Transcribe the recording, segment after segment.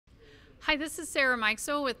Hi, this is Sarah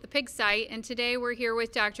Mikesell with the Pig Site, and today we're here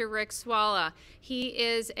with Dr. Rick Swala. He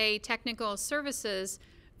is a technical services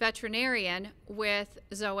veterinarian with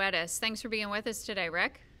Zoetis. Thanks for being with us today,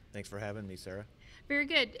 Rick. Thanks for having me, Sarah. Very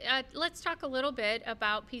good. Let's talk a little bit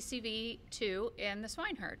about PCV2 in the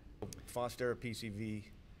swine herd. Fostera PCV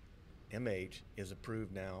MH is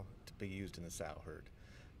approved now to be used in the sow herd.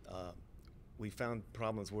 We found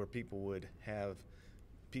problems where people would have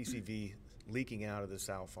PCV leaking out of the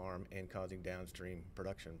sow farm and causing downstream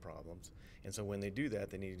production problems. And so when they do that,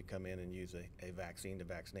 they need to come in and use a vaccine to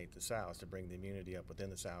vaccinate the sows to bring the immunity up within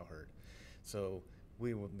the sow herd. So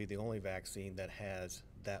we will be the only vaccine that has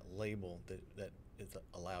that label that is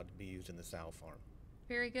allowed to be used in the sow farm.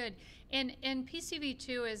 Very good. And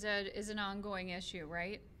PCV2 is an ongoing issue,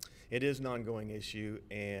 right? It is an ongoing issue,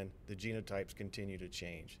 and the genotypes continue to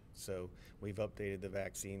change. So we've updated the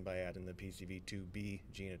vaccine by adding the PCV2B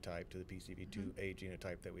genotype to the PCV2A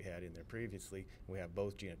genotype that we had in there previously. We have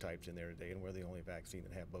both genotypes in there today, and we're the only vaccine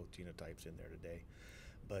that have both genotypes in there today.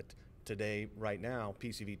 But today, right now,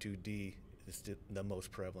 PCV2D is the most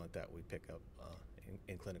prevalent that we pick up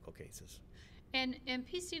in clinical cases. And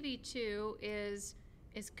PCV2 is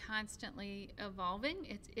constantly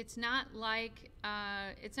evolving. It's not like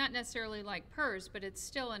it's not necessarily like PRRS, but it's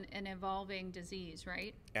still an evolving disease,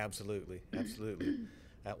 right? Absolutely, absolutely.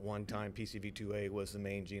 At one time, PCV2A was the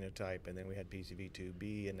main genotype, and then we had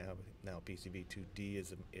PCV2B, and now PCV2D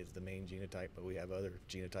is the main genotype, but we have other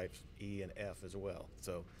genotypes E and F as well.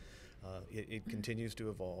 So it continues to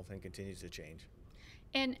evolve and continues to change.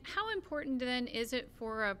 And how important then is it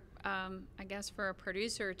for I guess for a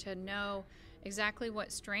producer to know exactly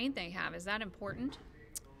what strain they have? Is that important?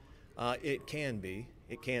 It can be,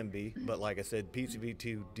 but like I said,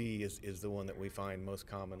 PCV2D is the one that we find most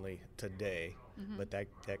commonly today, but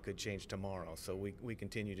that could change tomorrow. So we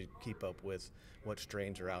continue to keep up with what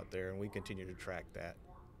strains are out there, and we continue to track that.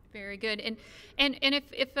 Very good. And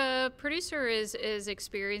if a producer is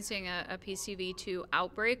experiencing a PCV2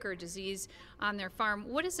 outbreak or disease on their farm,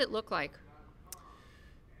 what does it look like?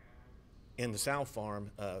 In the sow farm,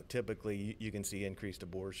 typically you can see increased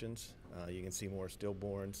abortions, you can see more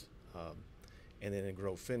stillborns, and then in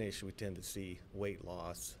grow finish we tend to see weight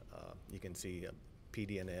loss. You can see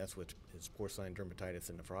PDNS, which is porcine dermatitis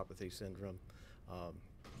and nephropathy syndrome,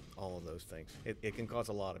 all of those things. It can cause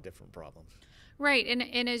a lot of different problems. Right,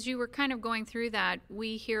 and as you were kind of going through that,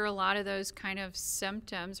 we hear a lot of those kind of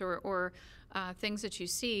symptoms or things that you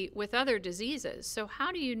see with other diseases. So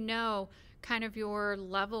how do you know kind of your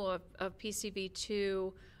level of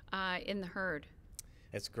PCV2 in the herd?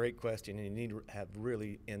 That's a great question, and you need to have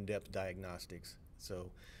really in-depth diagnostics. So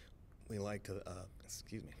we like to,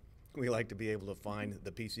 we like to be able to find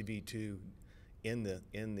the PCV2 in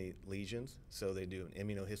the lesions. So they do an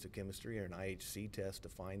immunohistochemistry or an IHC test to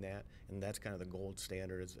find that, and that's kind of the gold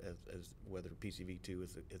standard as whether PCV2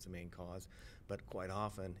 is the main cause. But quite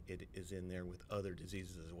often it is in there with other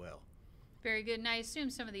diseases as well. Very good. And I assume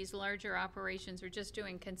some of these larger operations are just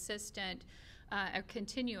doing consistent,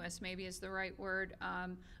 continuous, maybe is the right word,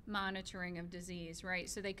 monitoring of disease, right?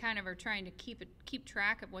 So they kind of are trying to keep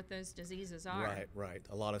track of what those diseases are. Right, right.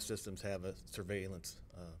 A lot of systems have a surveillance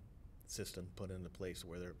system put into place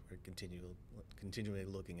where they're continually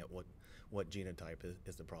looking at what genotype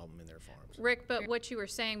is the problem in their farms. Rick, but what you were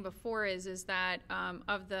saying before is that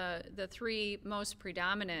of the three most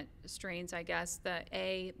predominant strains, I guess, the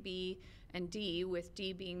A, B, and D, with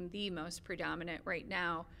D being the most predominant right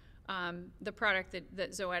now, the product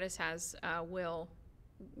that Zoetis has will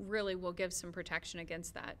give some protection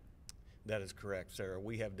against that. That is correct, Sarah.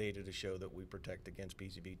 We have data to show that we protect against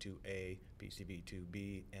PCV2A,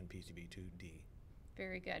 PCV2B, and PCV2D.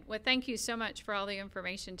 Very good. Well, thank you so much for all the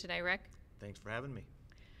information today, Rick. Thanks for having me.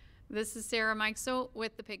 This is Sarah Mikesell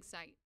with the Pig Site.